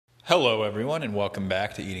Hello, everyone, and welcome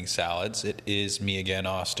back to Eating Salads. It is me again,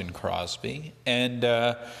 Austin Crosby, and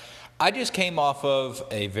I just came off of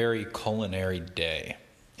a very culinary day,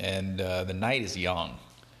 and the night is young,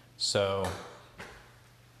 so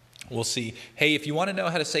we'll see. Hey, if you want to know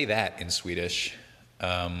how to say that in Swedish,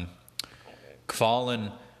 kvalen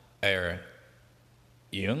är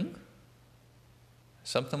ung,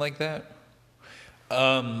 something like that.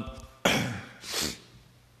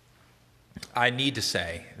 I need to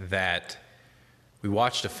say that we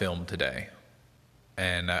watched a film today,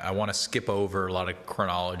 and I want to skip over a lot of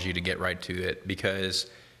chronology to get right to it because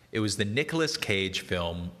it was the Nicolas Cage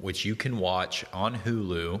film, which you can watch on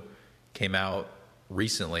Hulu, came out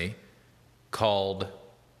recently, called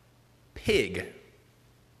Pig.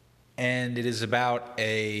 And it is about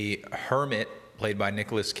a hermit played by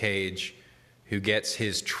Nicolas Cage who gets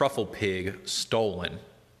his truffle pig stolen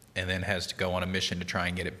and then has to go on a mission to try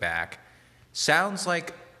and get it back. Sounds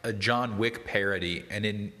like a John Wick parody, and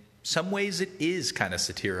in some ways it is kind of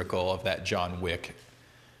satirical of that John Wick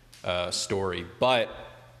story, but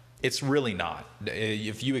it's really not.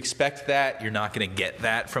 If you expect that, you're not going to get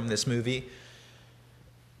that from this movie.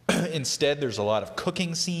 Instead, there's a lot of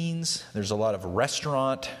cooking scenes, there's a lot of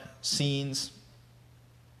restaurant scenes,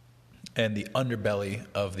 and the underbelly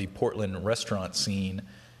of the Portland restaurant scene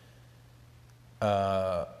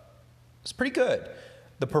is pretty good.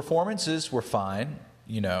 The performances were fine,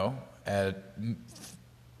 at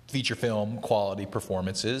feature film quality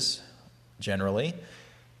performances, generally.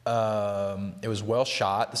 It was well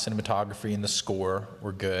shot. The cinematography and the score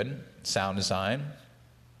were good. Sound design.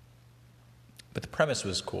 But the premise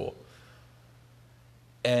was cool.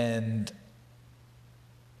 And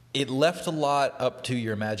it left a lot up to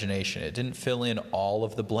your imagination. It didn't fill in all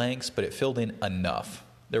of the blanks, but it filled in enough.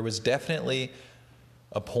 There was definitely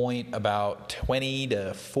a point about 20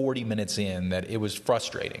 to 40 minutes in that it was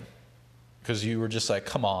frustrating because you were just like,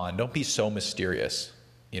 come on, don't be so mysterious,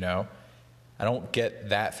 I don't get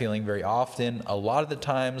that feeling very often. A lot of the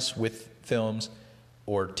times with films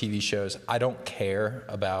or TV shows, I don't care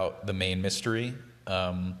about the main mystery.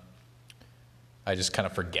 I just kind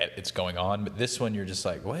of forget it's going on. But this one, you're just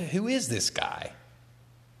like, what? Who is this guy?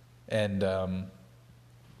 And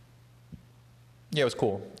it was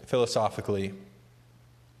cool. Philosophically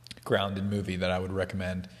grounded movie that I would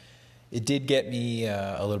recommend. It did get me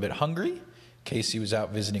a little bit hungry. Casey was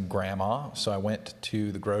out visiting grandma, so I went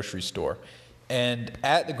to the grocery store. And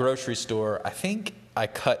at the grocery store, I think I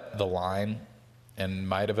cut the line and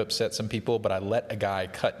might have upset some people, but I let a guy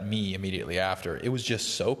cut me immediately after. It was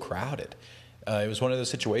just so crowded. It was one of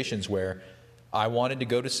those situations where I wanted to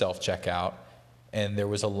go to self-checkout, and there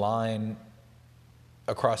was a line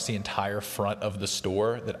across the entire front of the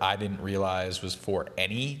store that I didn't realize was for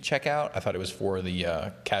any checkout. I thought it was for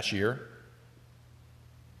the cashier.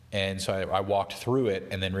 And so I walked through it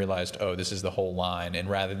and then realized, oh, this is the whole line. And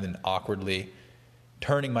rather than awkwardly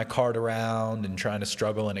turning my cart around and trying to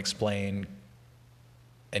struggle and explain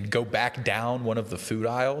and go back down one of the food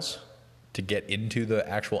aisles to get into the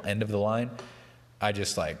actual end of the line, I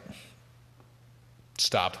just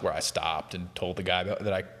stopped where I stopped and told the guy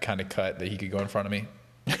that I kind of cut that he could go in front of me.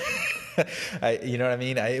 You know what I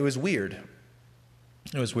mean? It was weird.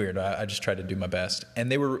 It was weird. I just tried to do my best.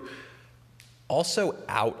 And they were also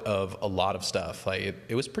out of a lot of stuff.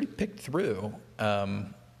 It was pretty picked through.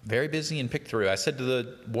 Very busy and picked through. I said to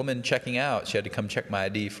the woman checking out, she had to come check my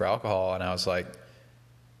ID for alcohol, and I was like,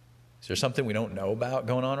 is there something we don't know about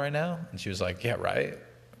going on right now? And she was like, yeah, right.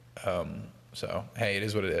 So, hey, it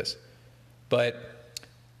is what it is. But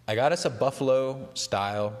I got us a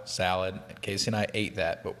buffalo-style salad, and Casey and I ate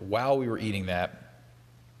that. But while we were eating that,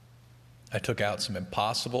 I took out some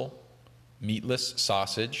Impossible meatless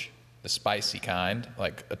sausage, the spicy kind,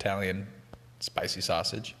 like Italian spicy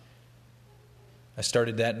sausage. I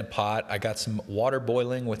started that in a pot. I got some water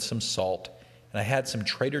boiling with some salt, and I had some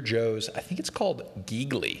Trader Joe's, I think it's called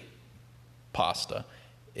Ghigli pasta.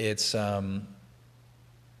 It's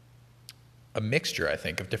a mixture, I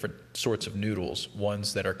think, of different sorts of noodles.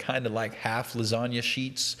 Ones that are kind of like half lasagna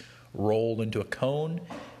sheets rolled into a cone,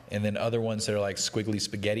 and then other ones that are like squiggly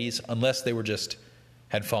spaghettis, unless they were just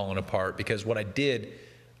had fallen apart. Because what I did,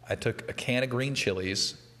 I took a can of green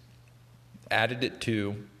chilies, added it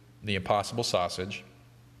to the Impossible sausage,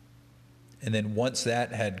 and then once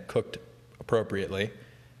that had cooked appropriately,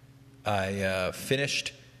 I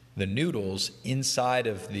finished the noodles inside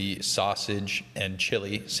of the sausage and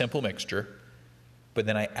chili, simple mixture, but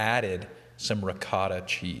then I added some ricotta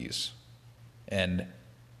cheese and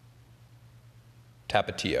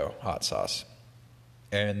Tapatio hot sauce.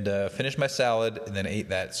 And finished my salad and then ate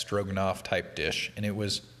that stroganoff type dish. And it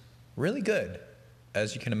was really good.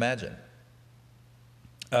 as you can imagine.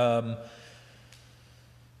 Wow.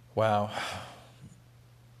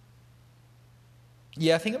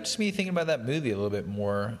 Yeah, I think I'm just me thinking about that movie a little bit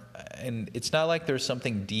more. And it's not like there's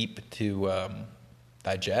something deep to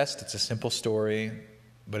digest. It's a simple story,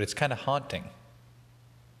 but it's kind of haunting.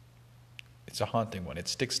 It's a haunting one. It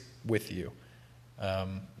sticks with you.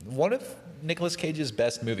 One of Nicolas Cage's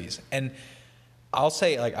best movies. And I'll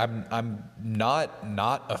say, like, I'm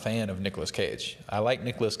not a fan of Nicolas Cage. I like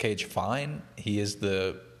Nicolas Cage fine. He is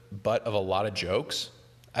the butt of a lot of jokes.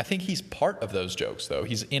 I think he's part of those jokes, though.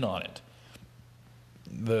 He's in on it.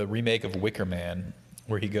 The remake of Wicker Man,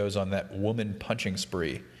 where he goes on that woman punching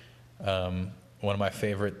spree, one of my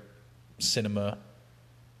favorite cinema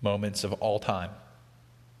moments of all time.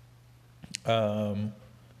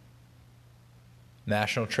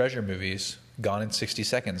 National Treasure movies, Gone in 60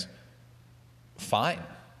 Seconds. Fine.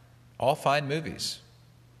 All fine movies.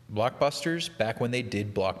 Blockbusters, back when they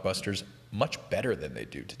did blockbusters much better than they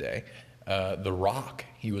do today. The Rock,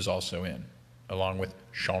 he was also in, along with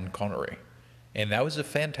Sean Connery. And that was a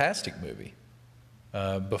fantastic movie.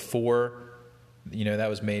 Before, that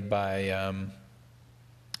was made by,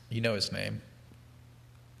 you know his name.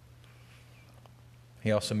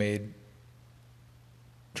 He also made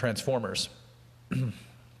Transformers.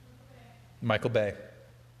 Michael Bay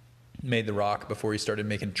made The Rock before he started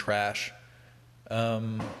making trash.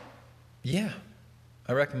 Yeah,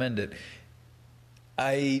 I recommend it.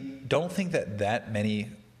 I don't think that many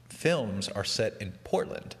films are set in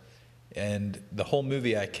Portland. And the whole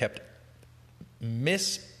movie, I kept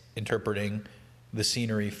misinterpreting the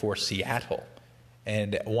scenery for Seattle.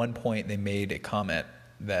 And at one point, they made a comment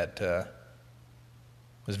that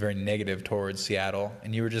was very negative towards Seattle.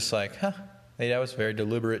 And you were just like, huh, that was a very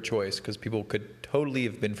deliberate choice, because people could totally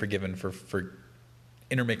have been forgiven for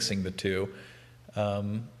intermixing the two.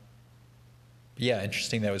 Yeah,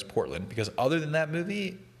 interesting that was Portland, because other than that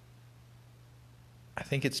movie, I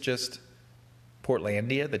think it's just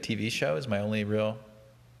Portlandia, the TV show, is my only real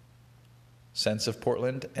sense of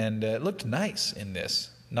Portland. And it looked nice in this.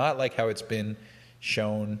 Not like how it's been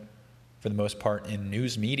shown for the most part in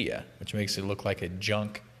news media, which makes it look like a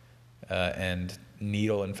junk and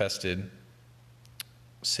needle-infested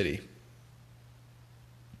city.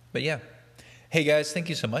 But yeah. Hey guys, thank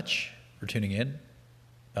you so much for tuning in.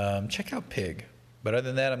 Check out Pig. But other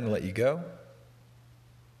than that, I'm going to let you go.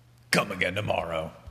 Come again tomorrow.